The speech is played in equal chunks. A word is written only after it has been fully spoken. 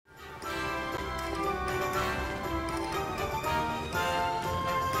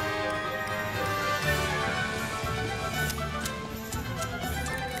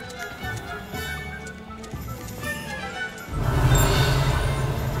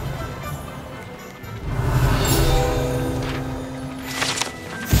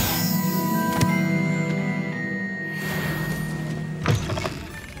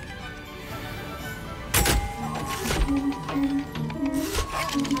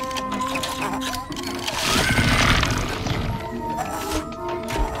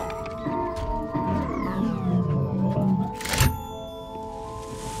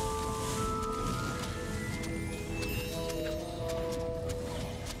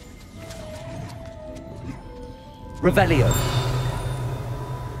Revelio.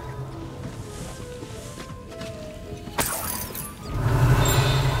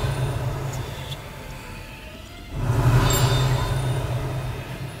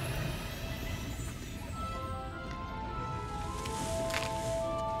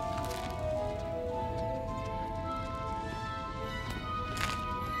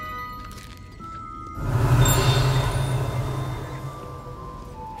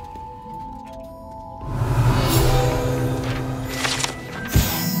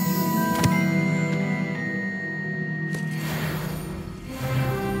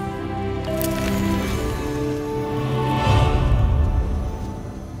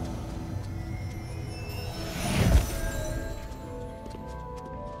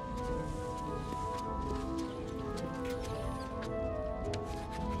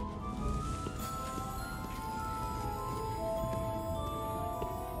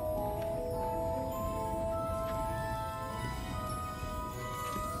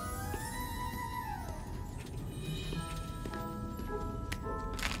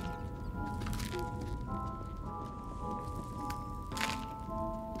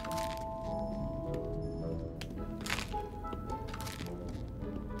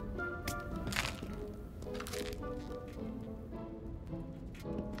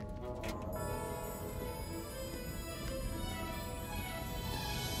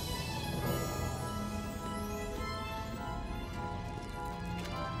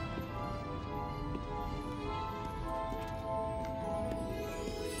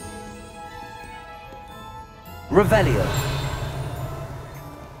 Revelio.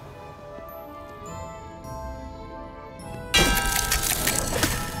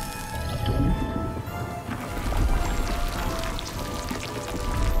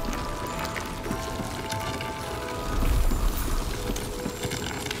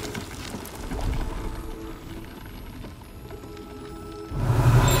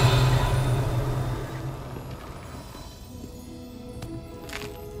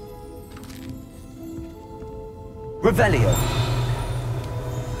 Revelio.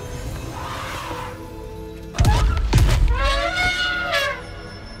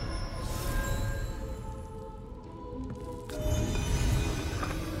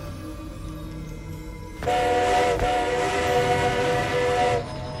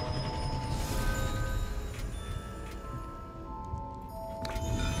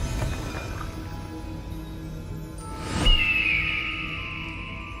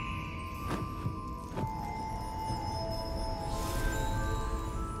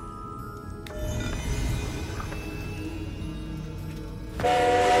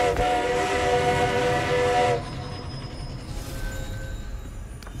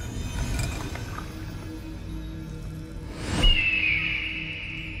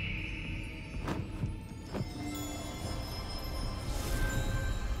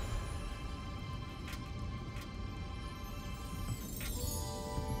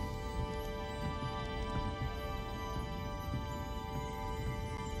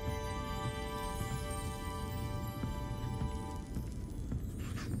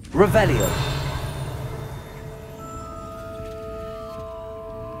 Revelio.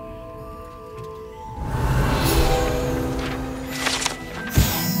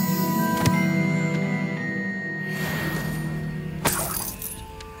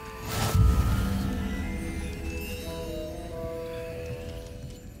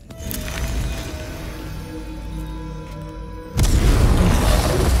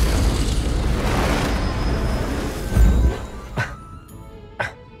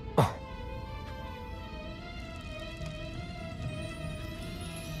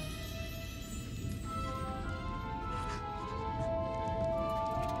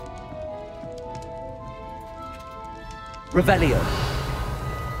 Revelio.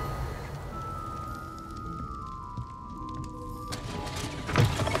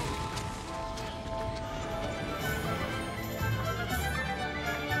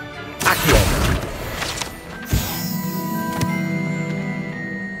 Accio.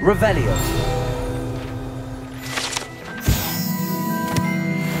 Revelio.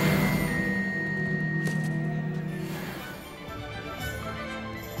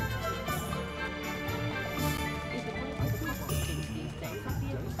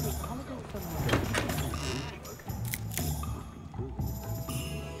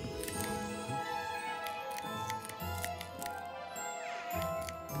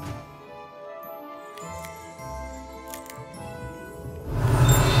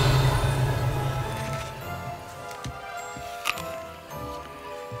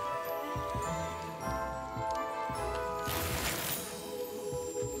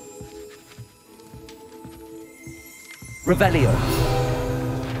 Revelio.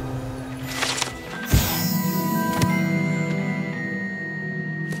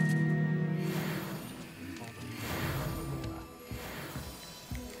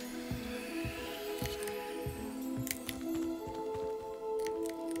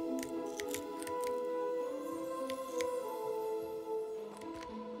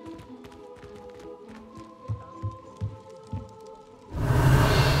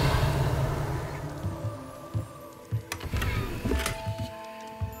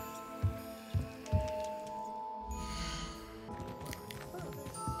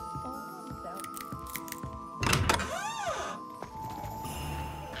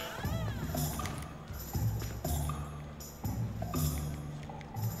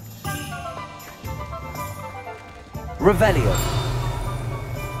 Revelio.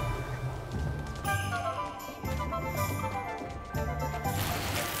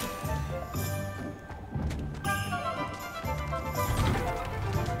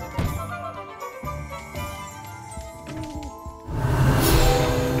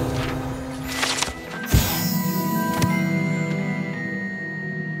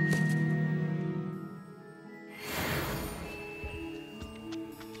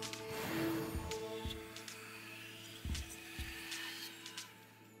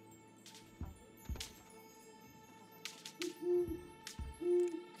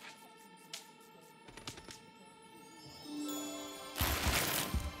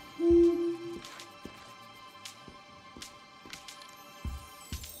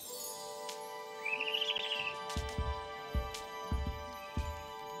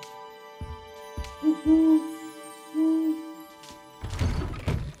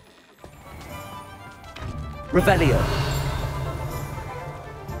 Revelio.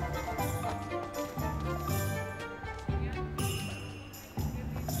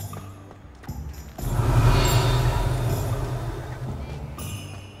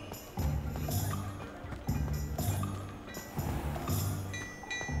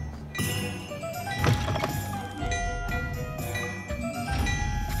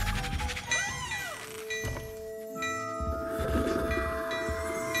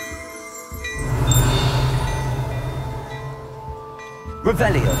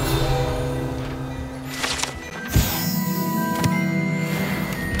 Revelio.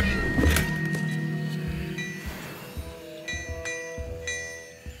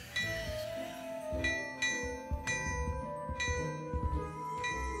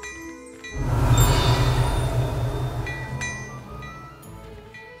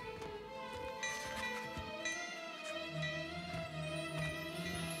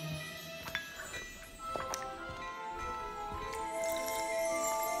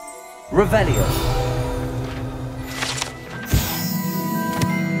 Revelio.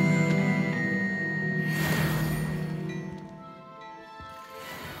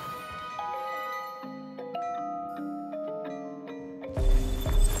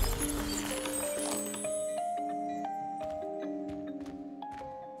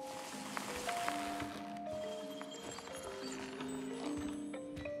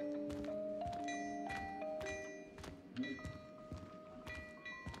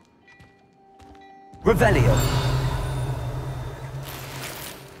 Revelio.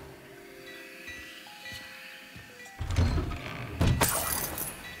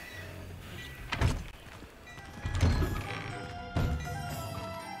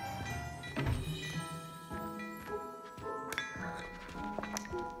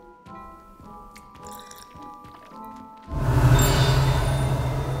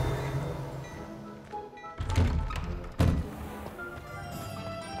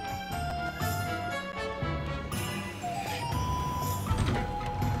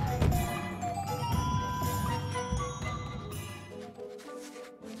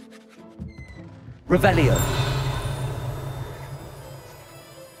 Revelio.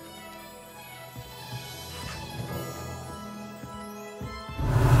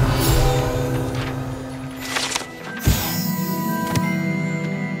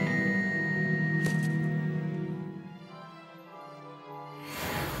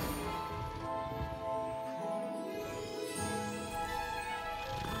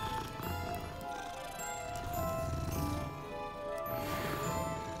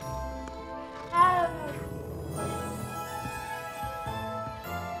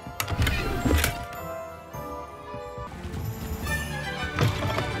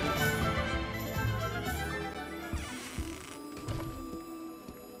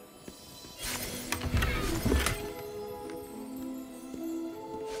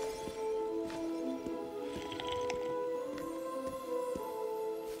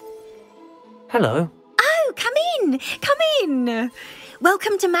 Hello. Oh, come in! Come in!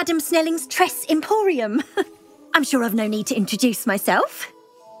 Welcome to Madame Snelling's Tress Emporium. I'm sure I've no need to introduce myself.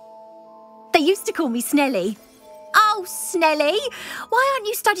 They used to call me Snelly. Oh, Snelly, why aren't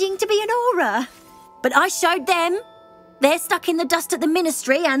you studying to be an aura? But I showed them. They're stuck in the dust at the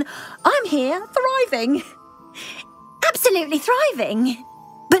ministry and I'm here thriving. Absolutely thriving.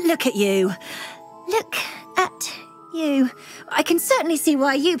 But look at you. Look at you. I can certainly see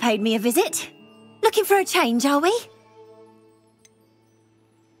why you paid me a visit. Looking for a change, are we?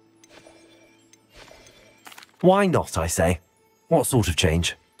 Why not, I say? What sort of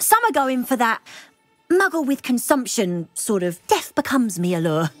change? Some are going for that muggle with consumption, sort of death becomes me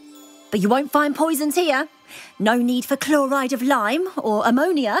allure. But you won't find poisons here. No need for chloride of lime or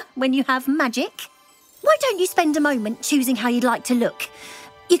ammonia when you have magic. Why don't you spend a moment choosing how you'd like to look?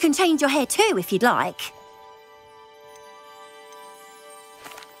 You can change your hair too if you'd like.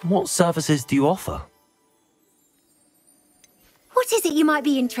 What services do you offer? What is it you might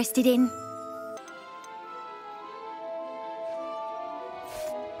be interested in?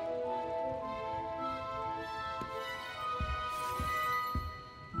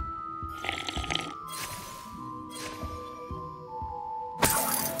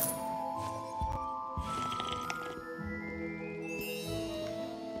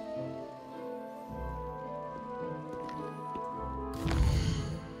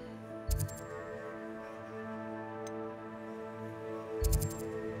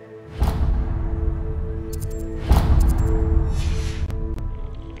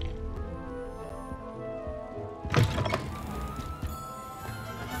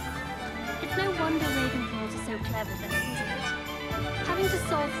 It's no wonder Ravenclaws are so clever then, isn't it? Having to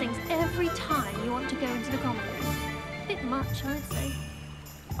solve things every time you want to go into the common room. Bit much, I'd say.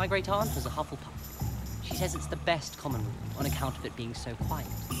 My great aunt was a Hufflepuff. She says it's the best common room on account of it being so quiet.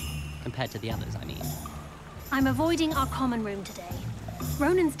 Compared to the others, I mean. I'm avoiding our common room today.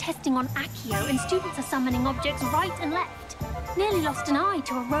 Ronan's testing on Accio and students are summoning objects right and left. Nearly lost an eye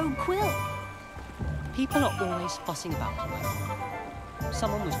to a rogue quill. People are always fussing about in my common room.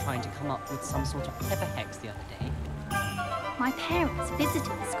 Someone was trying to come up with some sort of clever hex the other day. My parents visited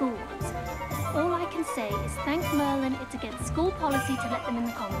the school once. All I can say is thank Merlin it's against school policy to let them in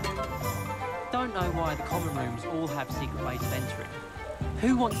the common room. Don't know why the common rooms all have secret ways of entering.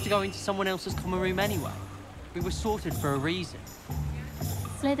 Who wants to go into someone else's common room anyway? We were sorted for a reason.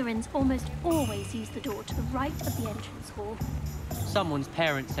 Slytherins almost always use the door to the right of the entrance hall. Someone's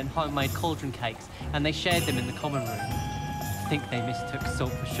parents sent homemade cauldron cakes and they shared them in the common room. I think they mistook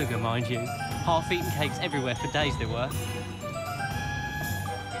salt for sugar, mind you. Half-eaten cakes everywhere for days they were.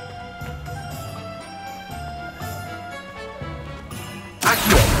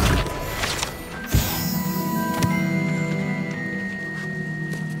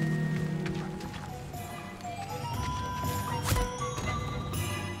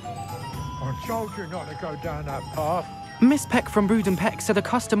 I told you not to go down that path. Miss Peck from Brood and Peck said a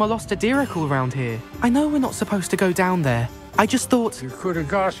customer lost a deeracle around here. I know we're not supposed to go down there. I just thought... You could have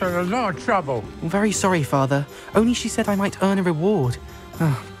got us in a lot of trouble. Very sorry, Father. Only she said I might earn a reward.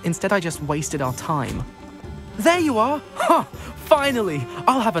 Instead, I just wasted our time. There you are! Ha! Finally!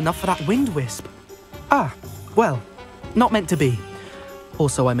 I'll have enough for that wind wisp. Ah, well, not meant to be.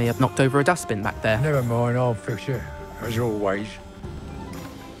 Also, I may have knocked over a dustbin back there. Never mind, I'll fix it, as always.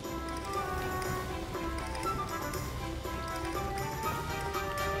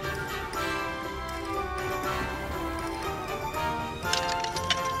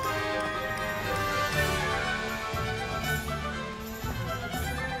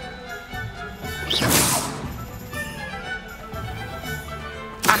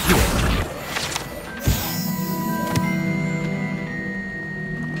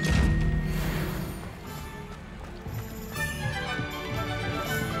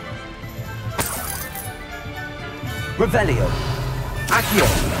 Revelio.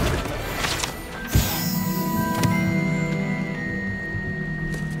 Accio.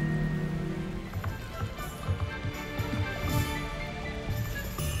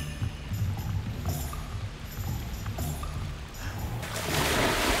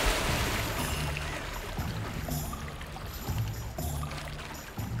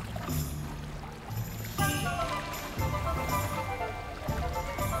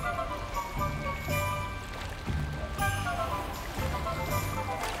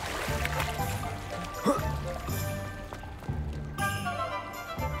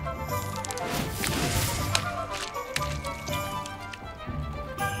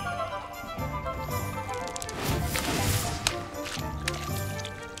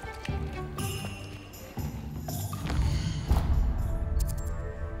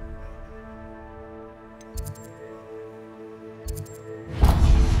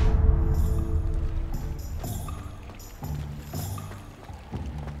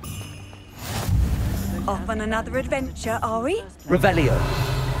 Off on another adventure, are we? Revelio.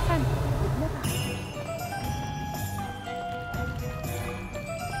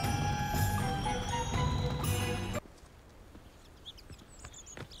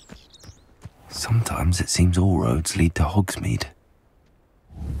 Sometimes it seems all roads lead to Hogsmeade.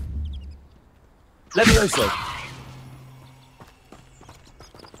 Levioso!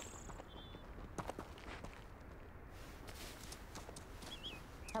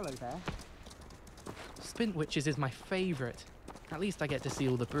 Hello there. Spintwitches is my favourite. At least I get to see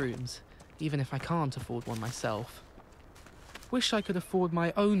all the brooms, even if I can't afford one myself. Wish I could afford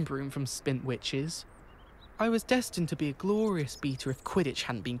my own broom from Spintwitches. I was destined to be a glorious beater if Quidditch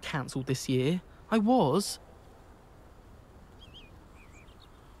hadn't been cancelled this year. I was.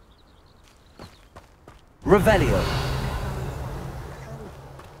 Revelio.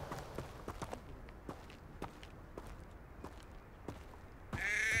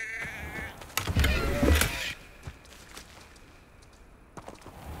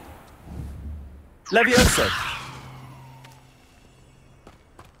 Levioso.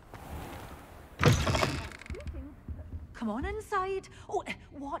 Come on inside. Oh,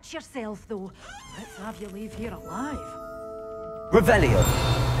 watch yourself, though. Let's have you leave here alive. Revelio.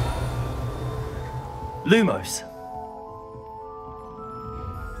 Lumos.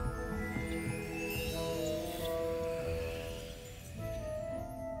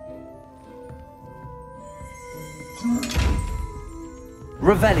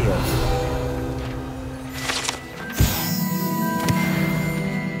 Revelio.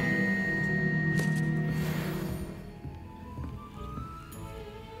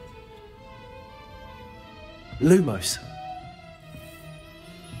 Lumos.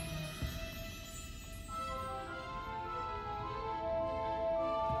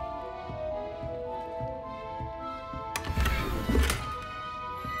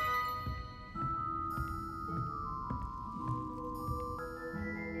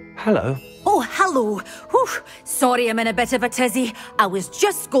 Hello. Oh, hello. Whew. Sorry I'm in a bit of a tizzy. I was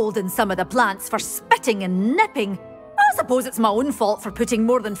just scolding some of the plants for spitting and nipping. I suppose it's my own fault for putting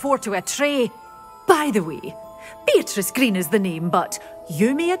more than 4 to a tray. By the way, Beatrice Green is the name, but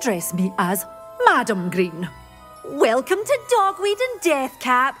you may address me as Madam Green. Welcome to Dogweed and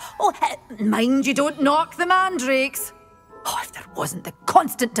Deathcap. Oh, mind you don't knock the mandrakes. Oh, if there wasn't the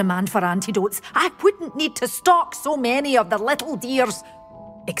constant demand for antidotes, I wouldn't need to stock so many of the little dears.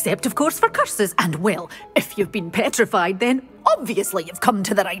 Except, of course, for curses. And, well, if you've been petrified, then obviously you've come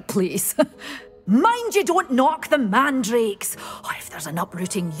to the right place. Mind you don't knock the mandrakes. Oh, if there's an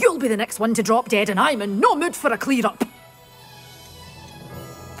uprooting, you'll be the next one to drop dead, and I'm in no mood for a clear-up.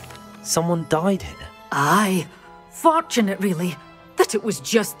 Someone died here. Aye. Fortunate, really, that it was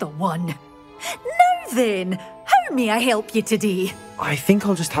just the one. Now then, how may I help you today? I think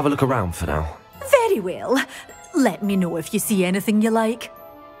I'll just have a look around for now. Very well. Let me know if you see anything you like.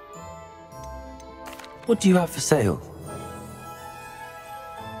 What do you have for sale?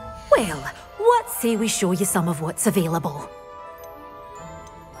 Well, what say we show you some of what's available?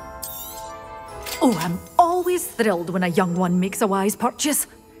 Oh, I'm always thrilled when a young one makes a wise purchase.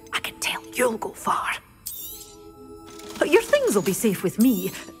 I can tell you'll go far. But your things will be safe with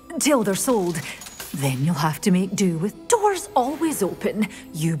me, till they're sold. Then you'll have to make do with doors always open.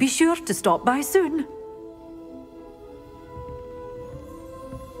 You be sure to stop by soon.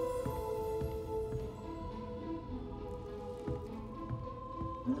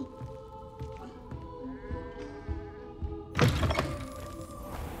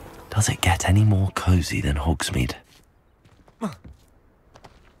 Does it get any more cosy than Hogsmeade?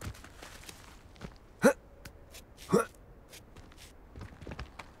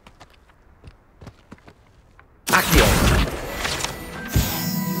 Accio!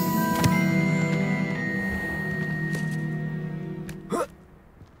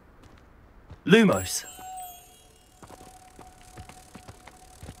 Lumos.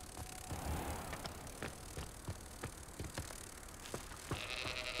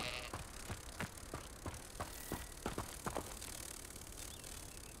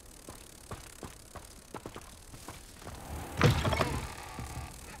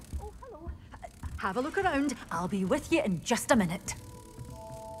 Have a look around. I'll be with you in just a minute.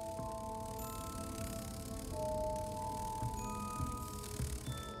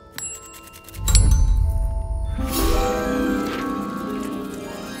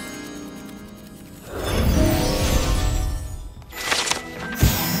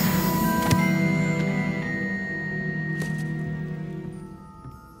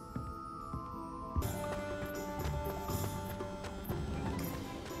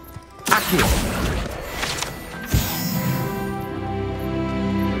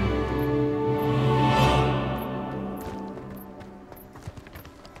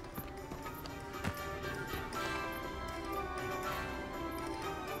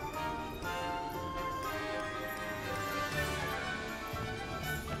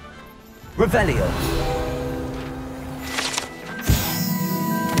 Revelio.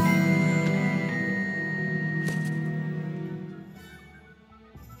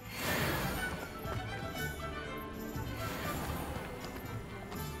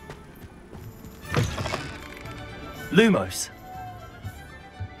 Lumos.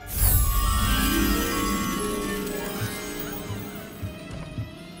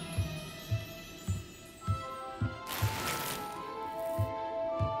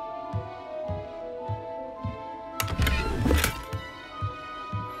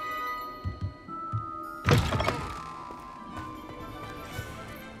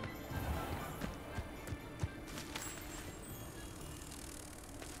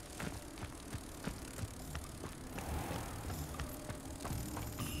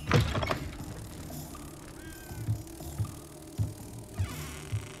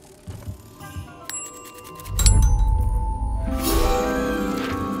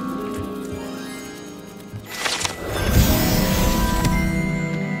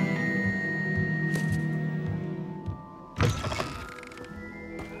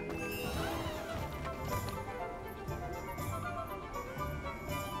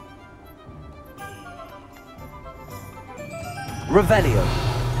 Revelio.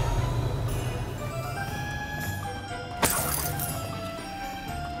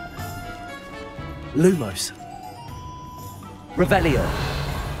 Lumos. Revelio.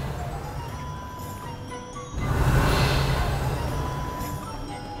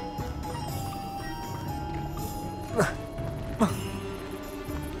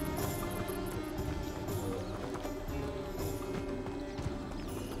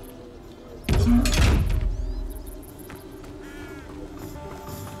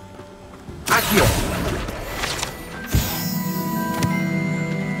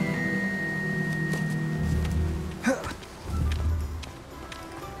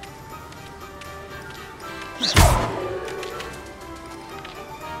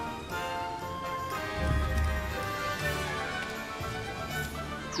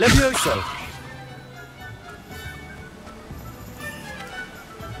 Levioso.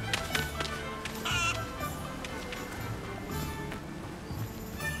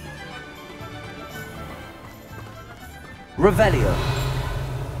 Revelio.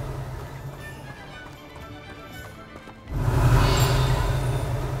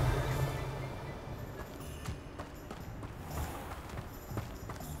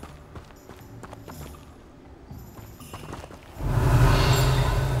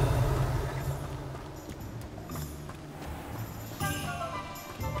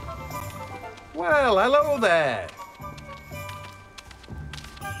 Well, hello there.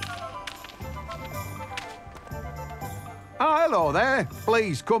 Ah, hello there.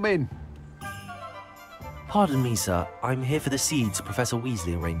 Please, come in. Pardon me, sir. I'm here for the seeds Professor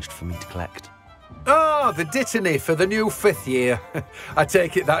Weasley arranged for me to collect. Ah, the dittany for the new 5th year. I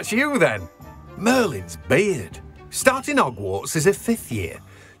take it that's you, then. Merlin's beard. Starting Hogwarts as a 5th year.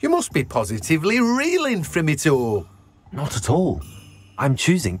 You must be positively reeling from it all. Not at all. I'm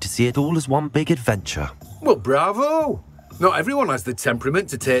choosing to see it all as one big adventure. Well, bravo. Not everyone has the temperament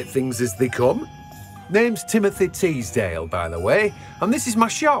to take things as they come. Name's Timothy Teasdale, by the way, and this is my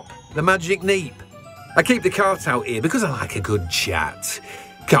shop, the Magic Neep. I keep the cart out here because I like a good chat.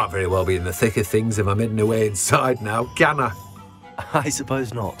 Can't very well be in the thick of things if I'm hidden away inside now, can I? I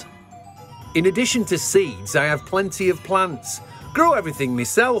suppose not. In addition to seeds, I have plenty of plants. Grow everything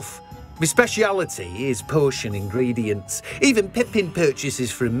myself. My speciality is potion ingredients. Even Pippin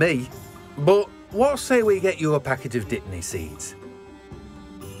purchases from me. But what say we get you a packet of Dittany seeds?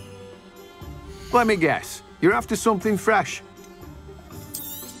 Let me guess. You're after something fresh.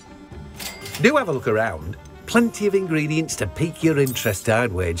 Do have a look around. Plenty of ingredients to pique your interest,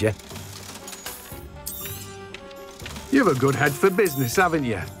 I'd wager. You've a good head for business, haven't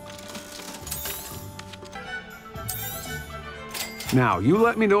you? Now, you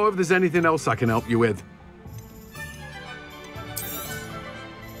let me know if there's anything else I can help you with.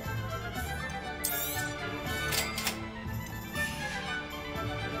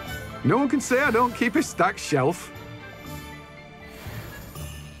 No one can say I don't keep a stacked shelf.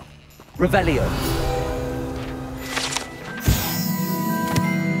 Revelio.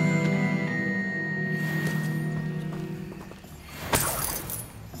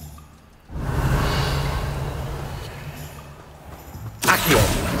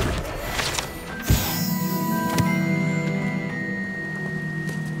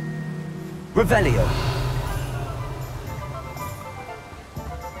 Revelio.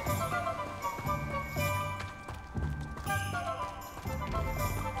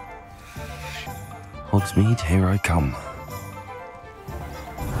 Hogsmeade, here I come.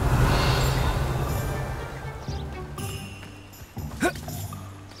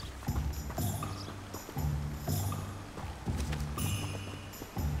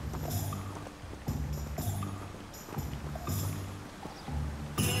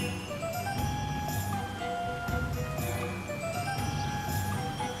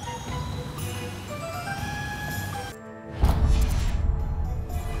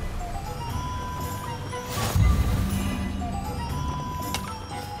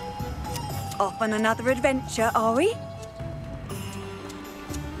 off on another adventure, are we?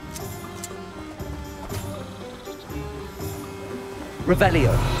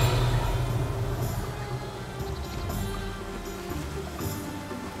 Revelio.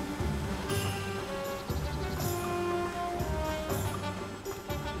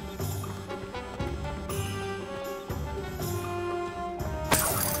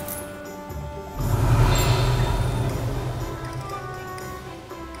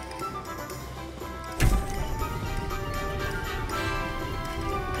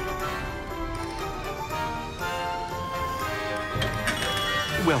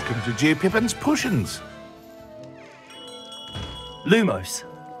 Welcome to J. Pippin's Potions. Lumos.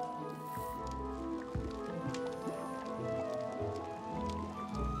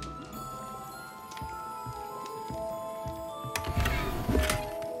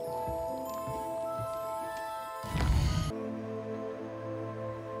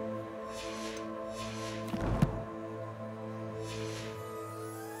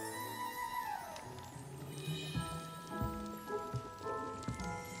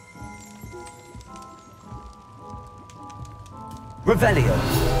 Revelio.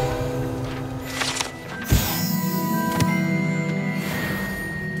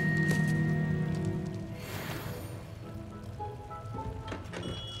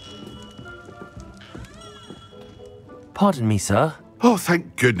 Pardon me, sir. Oh,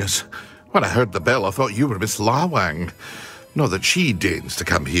 thank goodness. When I heard the bell, I thought you were Miss Lawang. Not that she deigns to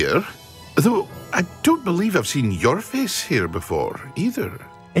come here. Though I don't believe I've seen your face here before, either.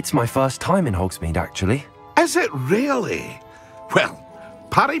 It's my first time in Hogsmeade, actually. Is it really? Well,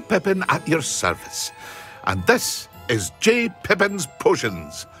 Parry Pippin at your service. And this is J. Pippin's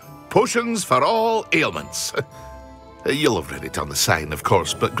Potions. Potions for all ailments. You'll have read it on the sign, of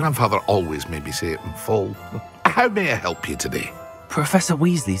course, but Grandfather always made me say it in full. How may I help you today? Professor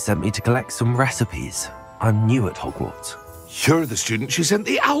Weasley sent me to collect some recipes. I'm new at Hogwarts. You're the student she sent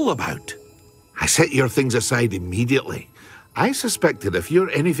the owl about. I set your things aside immediately. I suspected if you're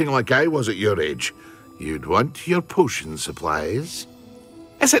anything like I was at your age, you'd want your potion supplies.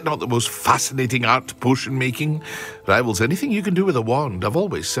 Is it not the most fascinating art, potion making? Rivals anything you can do with a wand, I've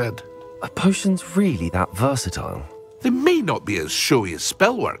always said. Are potions really that versatile? They may not be as showy as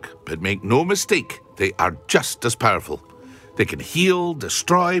spellwork, but make no mistake, they are just as powerful. They can heal,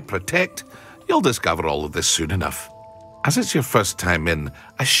 destroy, protect. You'll discover all of this soon enough. As it's your first time in,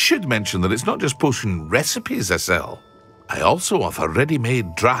 I should mention that it's not just potion recipes I sell. I also offer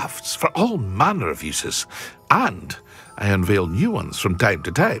ready-made drafts for all manner of uses, and I unveil new ones from time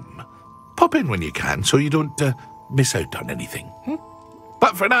to time. Pop in when you can so you don't miss out on anything.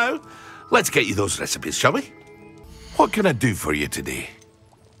 But for now, let's get you those recipes, shall we? What can I do for you today?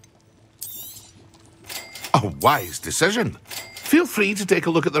 A wise decision. Feel free to take a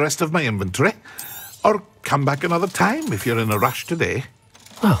look at the rest of my inventory, or come back another time if you're in a rush today.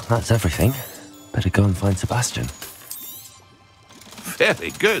 Well, that's everything. Better go and find Sebastian.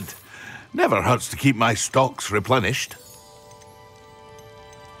 Very good. Never hurts to keep my stocks replenished.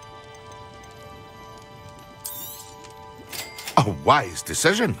 A wise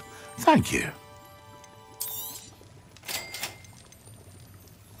decision. Thank you.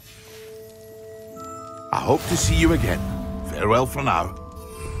 I hope to see you again. Farewell for now.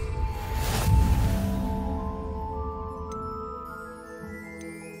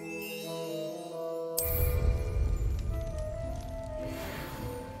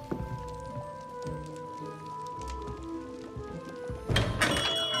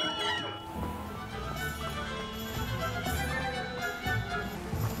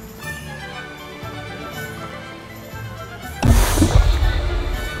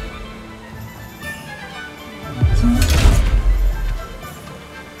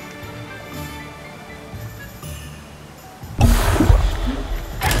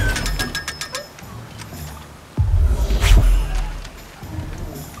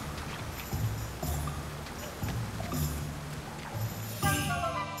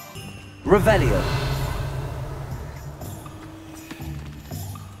 Revelio.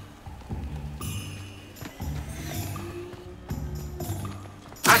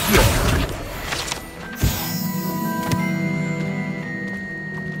 Accio.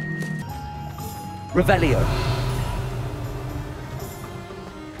 Revelio.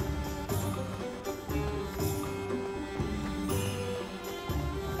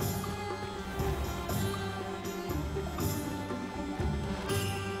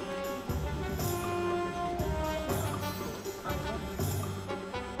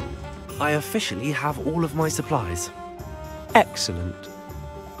 I officially have all of my supplies. Excellent.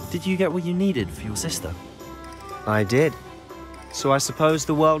 Did you get what you needed for your sister? I did. So I suppose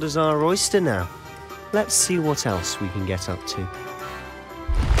the world is our oyster now. Let's see what else we can get up to.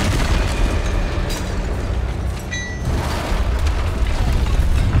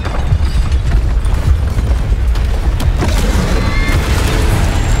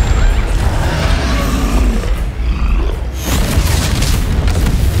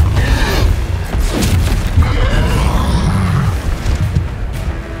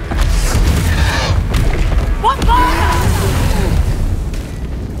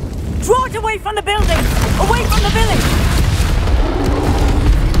 Away from the building! Away from the village!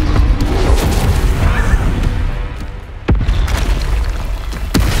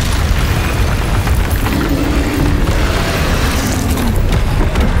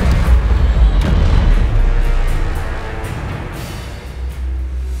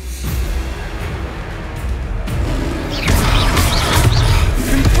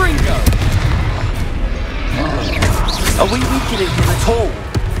 Ringo! Are we weakening him at all?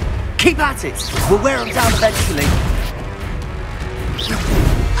 Keep at it! We'll wear him down eventually.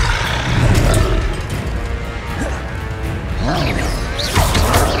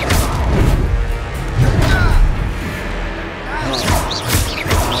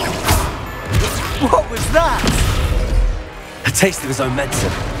 What was that? A taste of his own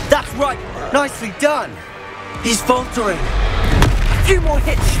medicine. That's right! Nicely done! He's faltering. A few more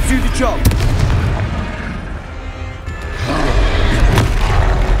hits should do the job.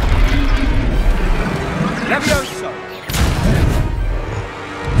 Levioso!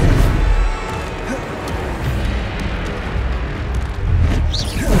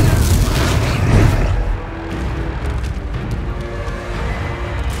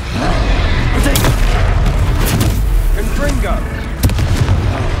 Endringo!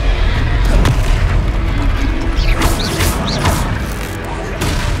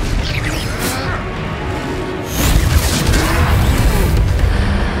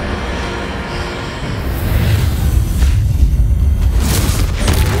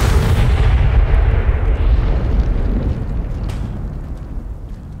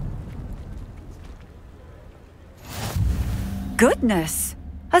 Goodness!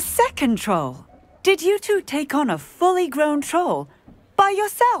 A second troll! Did you two take on a fully grown troll? By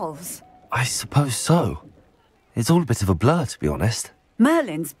yourselves? I suppose so. It's all a bit of a blur, to be honest.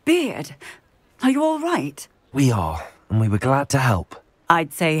 Merlin's beard. Are you all right? We are, and we were glad to help.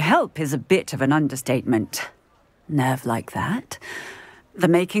 I'd say help is a bit of an understatement. Nerve like that. The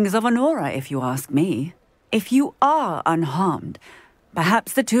makings of an aura, if you ask me. If you are unharmed,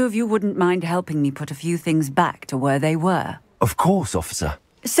 perhaps the two of you wouldn't mind helping me put a few things back to where they were. Of course, officer.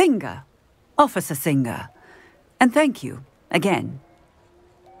 Singer. Officer Singer. And thank you, again.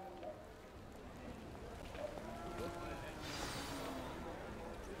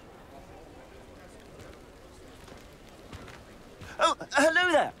 Oh,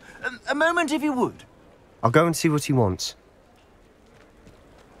 hello there. A moment, if you would. I'll go and see what he wants.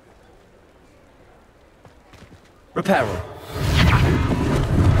 Reparo.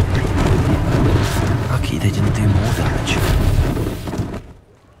 Lucky they didn't do more damage.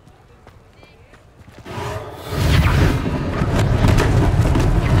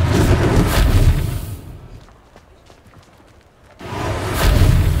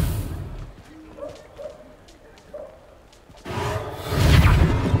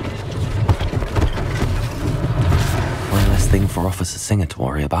 One less thing for Officer Singer to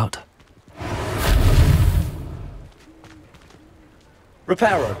worry about.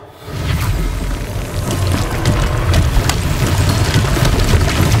 Reparo.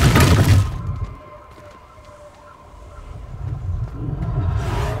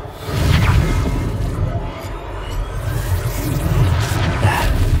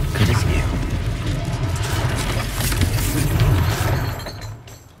 Good as new.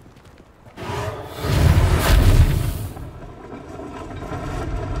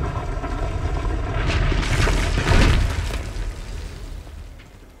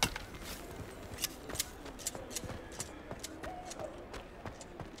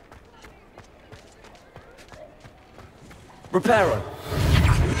 Reparo.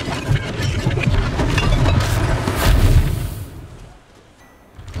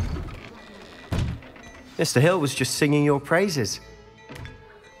 Mr. Hill was just singing your praises.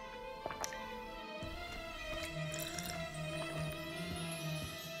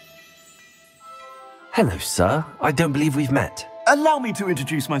 Hello, sir. I don't believe we've met. Allow me to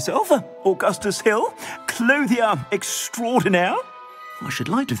introduce myself, Augustus Hill, clothier extraordinaire. I should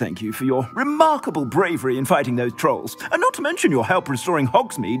like to thank you for your remarkable bravery in fighting those trolls, and not to mention your help restoring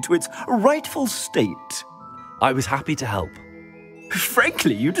Hogsmeade to its rightful state. I was happy to help.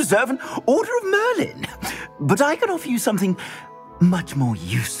 Frankly, you deserve an Order of Merlin. But I can offer you something much more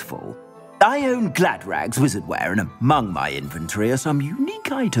useful. I own Gladrag's wizardware, and among my inventory are some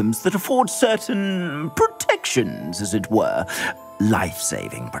unique items that afford certain protections, as it were.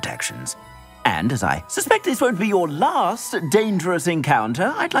 Life-saving protections. And as I suspect this won't be your last dangerous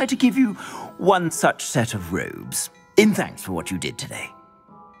encounter, I'd like to give you one such set of robes, in thanks for what you did today.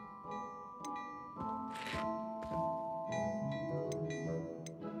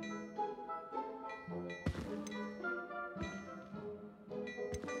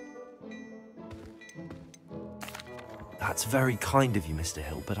 That's very kind of you, Mr.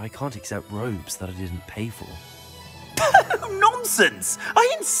 Hill, but I can't accept robes that I didn't pay for. Nonsense!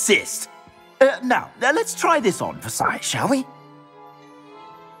 I insist! Now, let's try this on for size, shall we?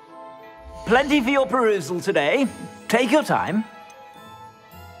 Plenty for your perusal today. Take your time.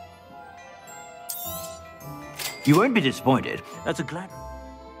 You won't be disappointed. That's a glad...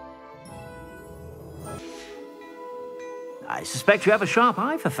 I suspect you have a sharp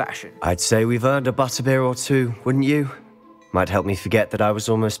eye for fashion. I'd say we've earned a butterbeer or two, wouldn't you? Might help me forget that I was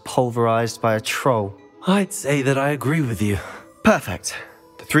almost pulverized by a troll. I'd say that I agree with you. Perfect.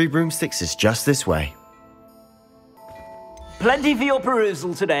 The 3 broomsticks is just this way. Plenty for your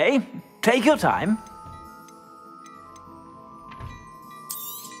perusal today. Take your time.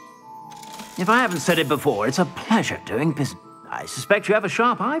 If I haven't said it before, it's a pleasure doing business. I suspect you have a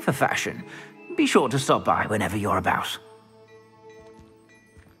sharp eye for fashion. Be sure to stop by whenever you're about.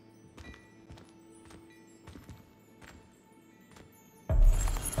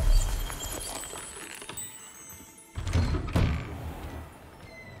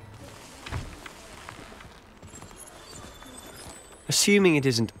 Assuming it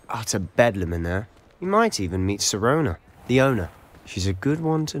isn't utter bedlam in there, you might even meet Sirona, the owner. She's a good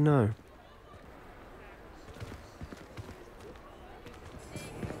one to know.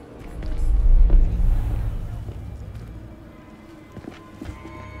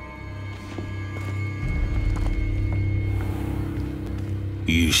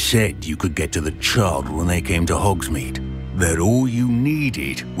 You said you could get to the child when they came to Hogsmeade. That all you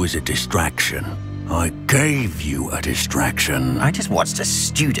needed was a distraction. I gave you a distraction. I just watched a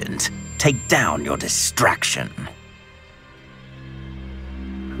student take down your distraction.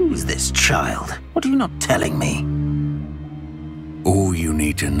 Who's this child? What are you not telling me? All you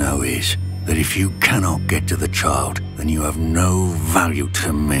need to know is that if you cannot get to the child, then you have no value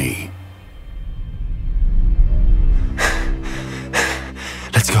to me.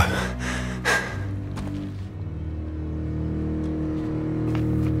 Let's go.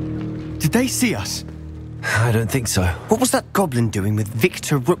 Did they see us? I don't think so. What was that goblin doing with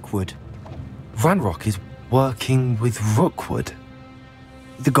Victor Rookwood? Ranrock is working with Rookwood.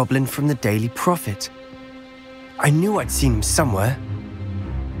 The goblin from the Daily Prophet. I knew I'd seen him somewhere.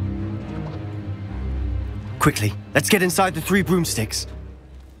 Quickly, let's get inside the 3 broomsticks.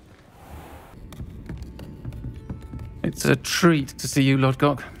 It's a treat to see you,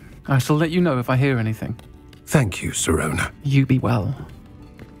 Lodgok. I shall let you know if I hear anything. Thank you, Sirona. You be well.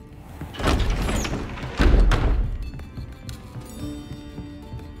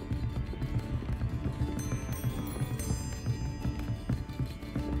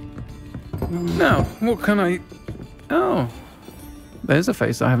 Now, what can I... Oh, there's a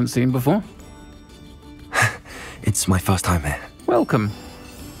face I haven't seen before. It's my first time here. Welcome.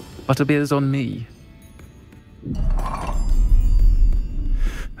 Butterbeer's on me.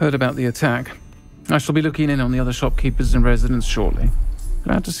 Heard about the attack. I shall be looking in on the other shopkeepers and residents shortly.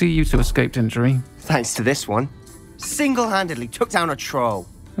 Glad to see you two escaped injury. Thanks to this one. Single-handedly took down a troll.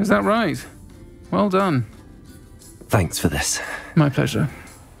 Is that right? Well done. Thanks for this. My pleasure.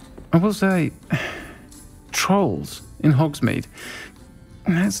 I will say, trolls in Hogsmeade.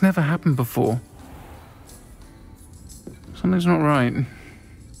 That's never happened before. Something's not right.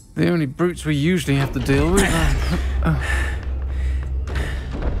 The only brutes we usually have to deal with are...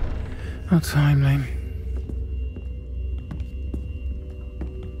 How timely.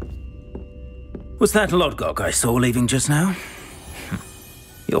 Was that Lodgok I saw leaving just now?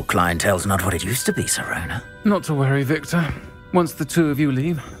 Your clientele's not what it used to be, Sirona. Not to worry, Victor. Once the 2 of you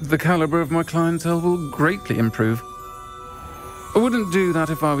leave, the caliber of my clientele will greatly improve. I wouldn't do that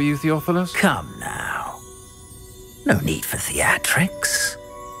if I were you, Theophilus. Come now. No need for theatrics.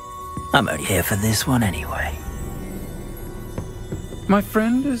 I'm only here for this one anyway. My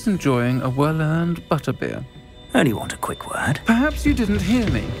friend is enjoying a well-earned butterbeer. Only want a quick word. Perhaps you didn't hear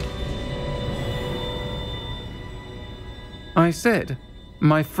me. I said,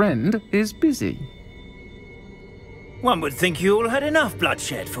 my friend is busy. One would think you all had enough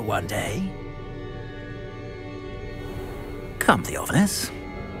bloodshed for one day. Come, Theophilus.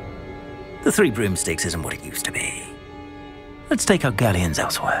 The 3 broomsticks isn't what it used to be. Let's take our galleons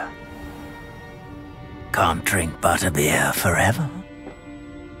elsewhere. Can't drink butterbeer forever.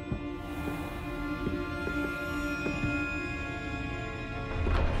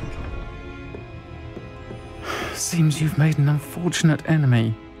 Seems you've made an unfortunate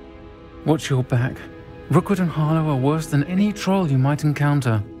enemy. Watch your back. Rookwood and Harlow are worse than any troll you might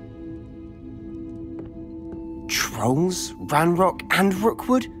encounter. Trolls? Ranrock and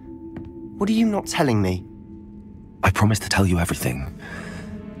Rookwood? What are you not telling me? I promised to tell you everything,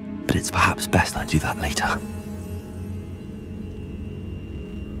 but it's perhaps best I do that later.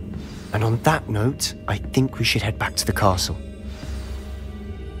 And on that note, I think we should head back to the castle.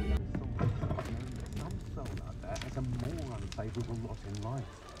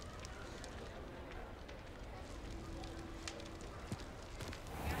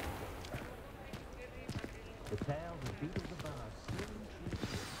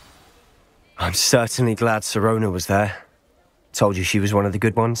 I'm certainly glad Sirona was there. Told you she was one of the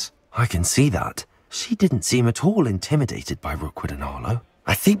good ones. I can see that. She didn't seem at all intimidated by Rookwood and Harlow.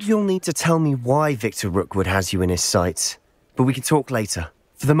 I think you'll need to tell me why Victor Rookwood has you in his sights. But we can talk later.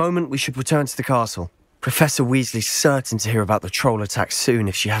 For the moment, we should return to the castle. Professor Weasley's certain to hear about the troll attack soon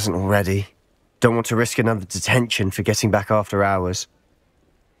if she hasn't already. Don't want to risk another detention for getting back after hours.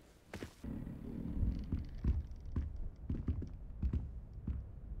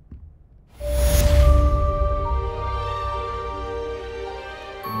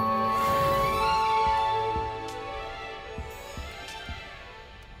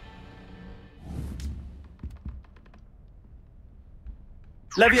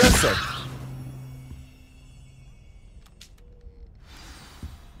 Levioso!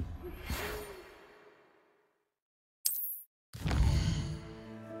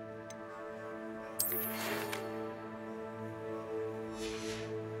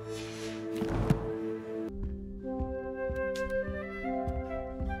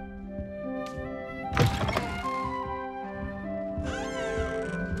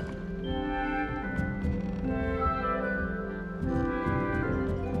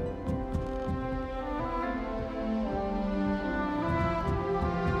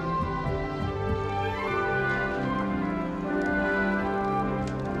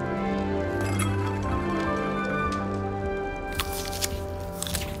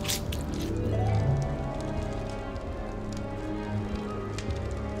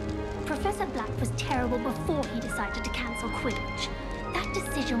 Professor Black was terrible before he decided to cancel Quidditch. That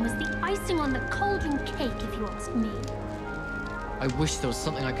decision was the icing on the cauldron cake, if you ask me. I wish there was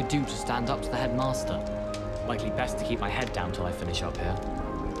something I could do to stand up to the headmaster. Likely best to keep my head down till I finish up here.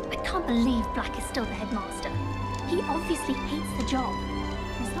 I can't believe Black is still the headmaster. He obviously hates the job.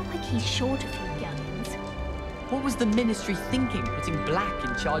 It's not like he's short a few galleons. What was the ministry thinking, putting Black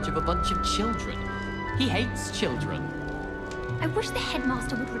in charge of a bunch of children? He hates children. I wish the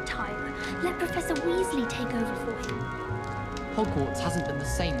headmaster would retire. Let Professor Weasley take over for him. Hogwarts hasn't been the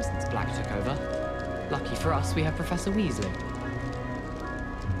same since Black took over. Lucky for us, we have Professor Weasley.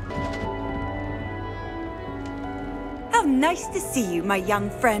 How nice to see you, my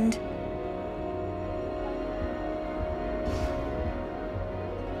young friend.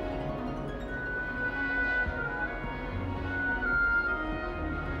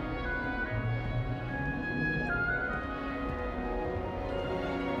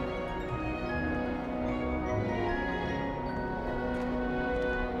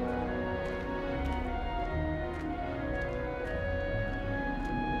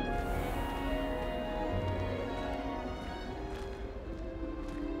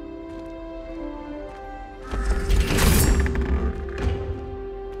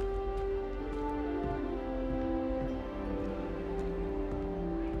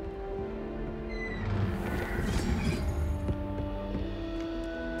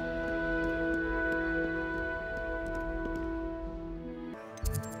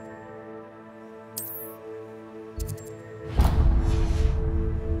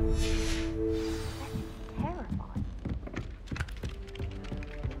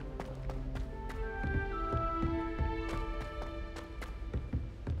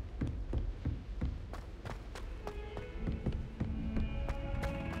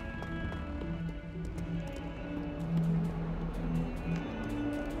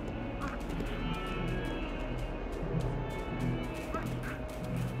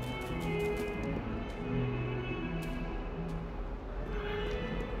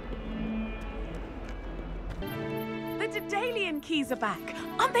 The Daedalian keys are back.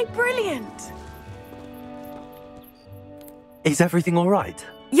 Aren't they brilliant? Is everything all right?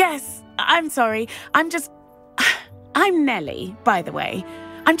 Yes, I'm sorry. I'm Nellie, by the way.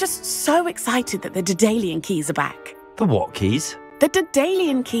 I'm just so excited that the Daedalian keys are back. The what keys? The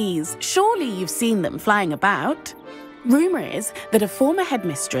Daedalian keys. Surely you've seen them flying about. Rumour is that a former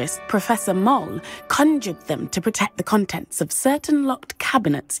headmistress, Professor Moll, conjured them to protect the contents of certain locked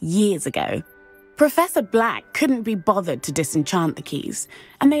cabinets years ago. Professor Black couldn't be bothered to disenchant the keys,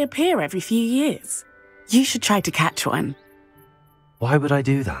 and they appear every few years. You should try to catch one. Why would I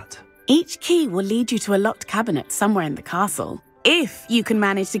do that? Each key will lead you to a locked cabinet somewhere in the castle. If you can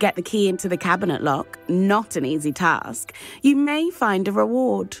manage to get the key into the cabinet lock, not an easy task, you may find a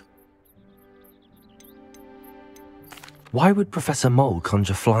reward. Why would Professor Moll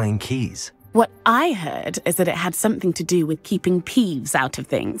conjure flying keys? What I heard is that it had something to do with keeping Peeves out of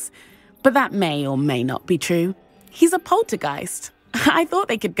things. But that may or may not be true. He's a poltergeist. I thought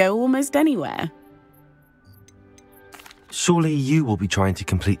they could go almost anywhere. Surely you will be trying to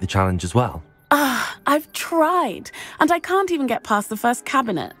complete the challenge as well? I've tried, and I can't even get past the first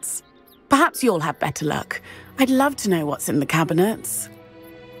cabinets. Perhaps you'll have better luck. I'd love to know what's in the cabinets.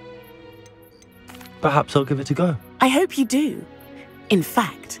 Perhaps I'll give it a go. I hope you do. In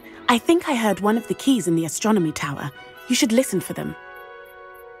fact, I think I heard one of the keys in the astronomy tower. You should listen for them.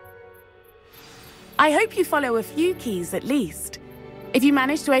 I hope you follow a few keys at least. If you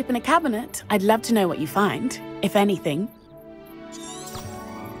manage to open a cabinet, I'd love to know what you find, if anything.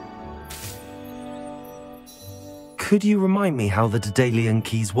 Could you remind me how the Daedalian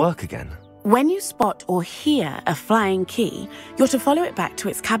keys work again? When you spot or hear a flying key, you're to follow it back to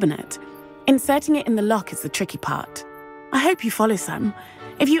its cabinet. Inserting it in the lock is the tricky part. I hope you follow some.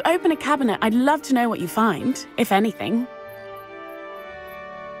 If you open a cabinet, I'd love to know what you find, if anything.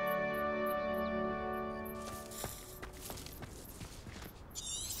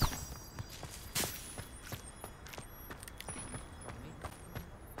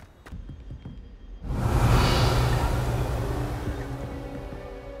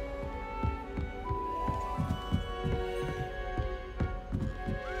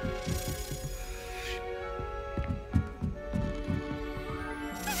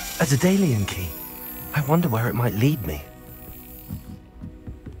 A Daedalian key. I wonder where it might lead me.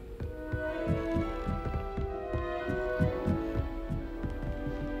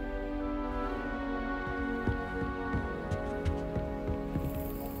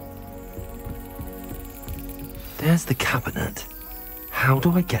 There's the cabinet. How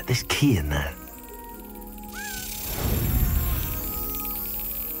do I get this key in there?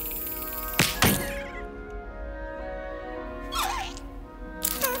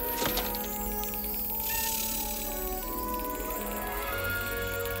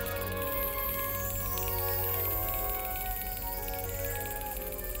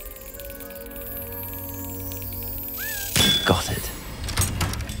 Got it.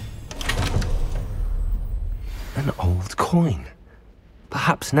 An old coin.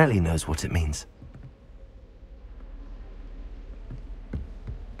 Perhaps Nellie knows what it means.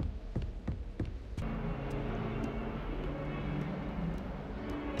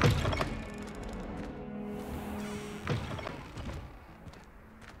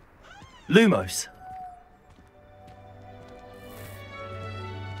 Lumos.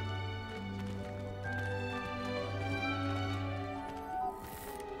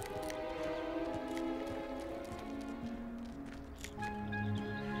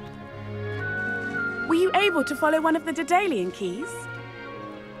 Were you able to follow one of the Daedalian keys?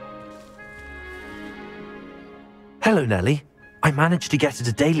 Hello, Nellie. I managed to get a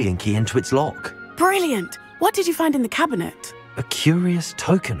Daedalian key into its lock. Brilliant! What did you find in the cabinet? A curious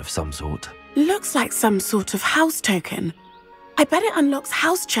token of some sort. Looks like some sort of house token. I bet it unlocks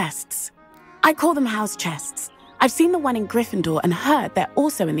house chests. I call them house chests. I've seen the one in Gryffindor and heard they're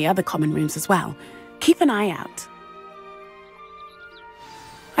also in the other common rooms as well. Keep an eye out.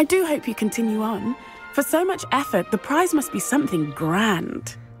 I do hope you continue on. For so much effort, the prize must be something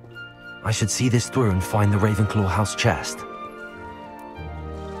grand. I should see this through and find the Ravenclaw house chest.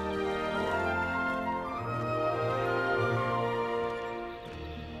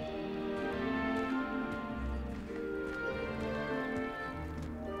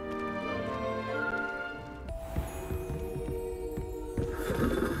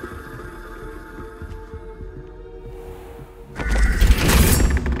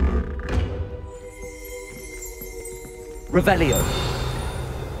 Revelio.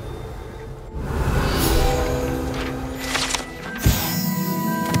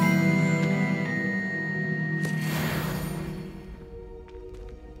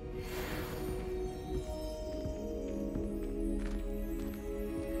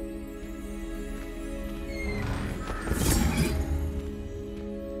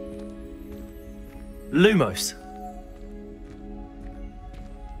 Lumos.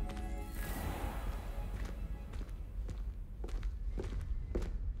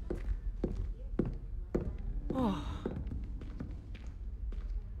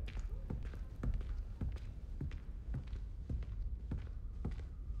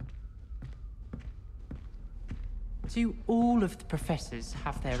 Do all of the professors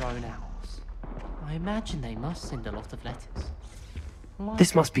have their own owls? I imagine they must send a lot of letters.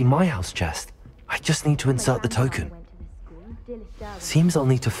 This must be my house chest. I just need to insert the token. Seems I'll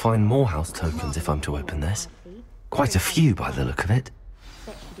need to find more house tokens if I'm to open this. Quite a few by the look of it.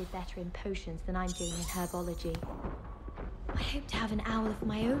 Bet she did better in potions than I'm doing in herbology. I hope to have an owl of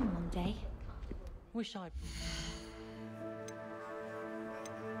my own one day. Wish I...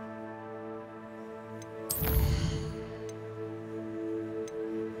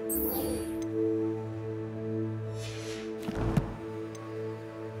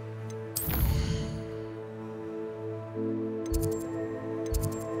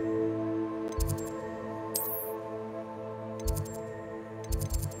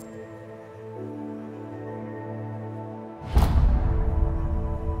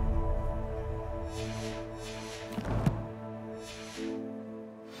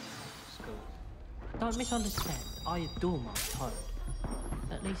 Don't misunderstand. I adore my toad.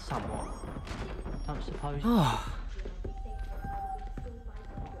 At least somewhat. Don't suppose...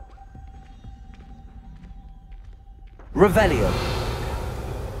 Revelio.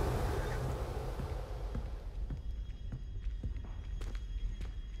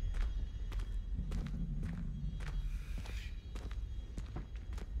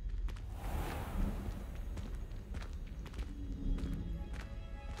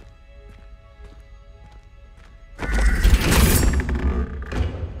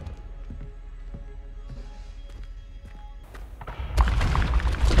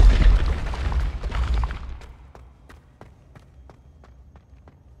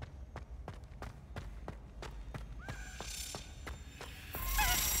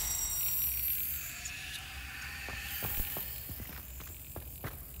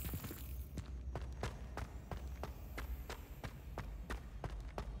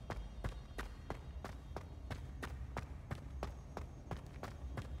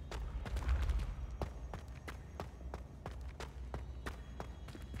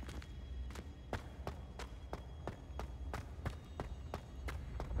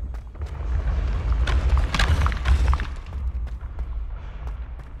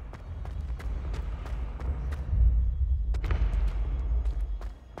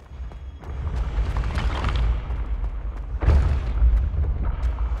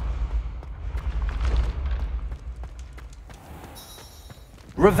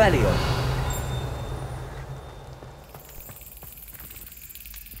 Revelio.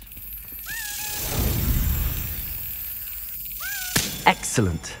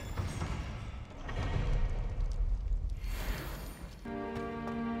 Excellent.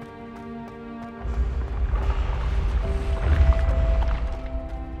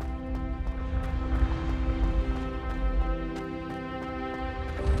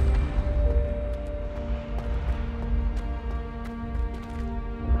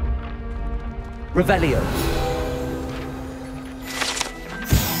 Revelio.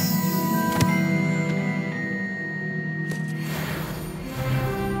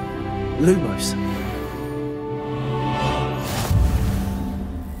 Lumos.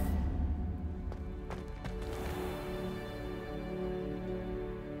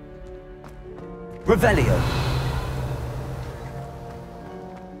 Revelio.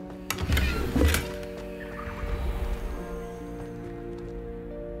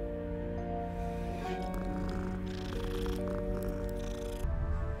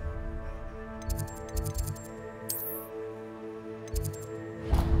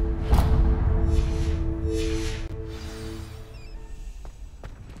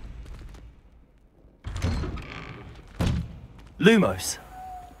 Lumos.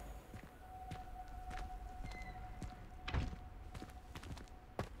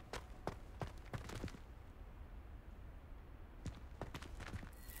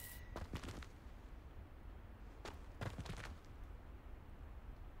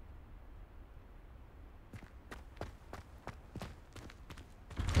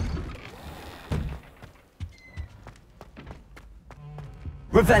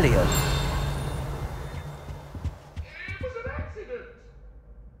 Revelio.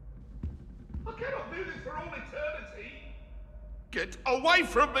 Get away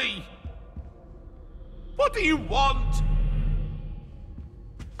from me! What do you want?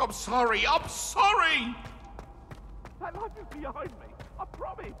 I'm sorry, I'm sorry! That life is behind me, I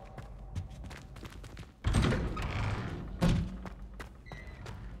promise!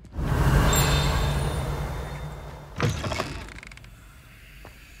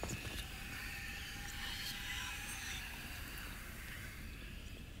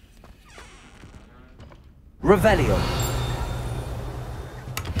 Revelio.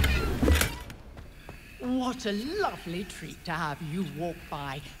 What a lovely treat to have you walk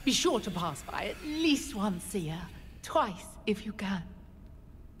by. Be sure to pass by at least once a year. Twice, if you can.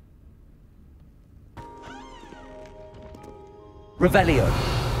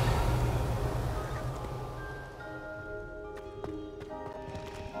 Revelio.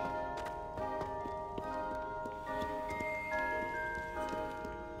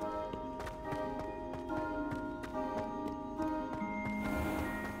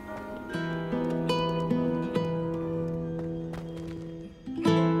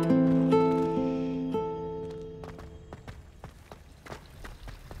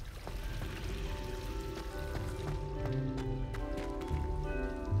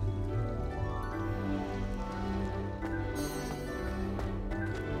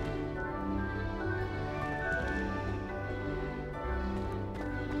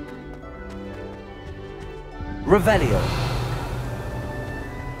 Revelio.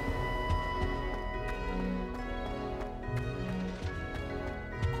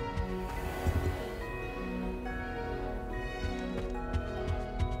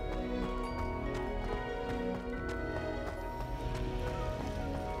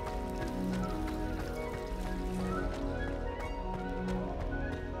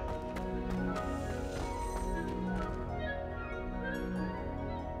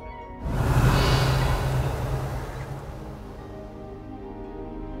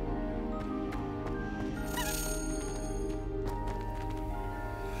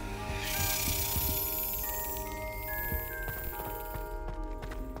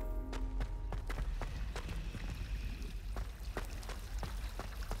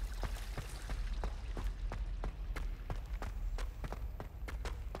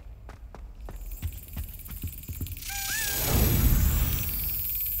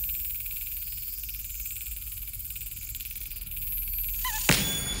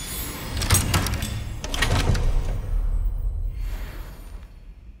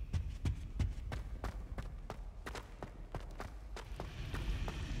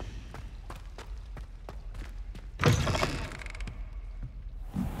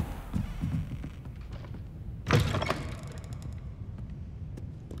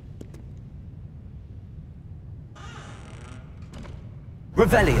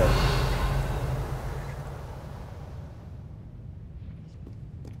 Revelio.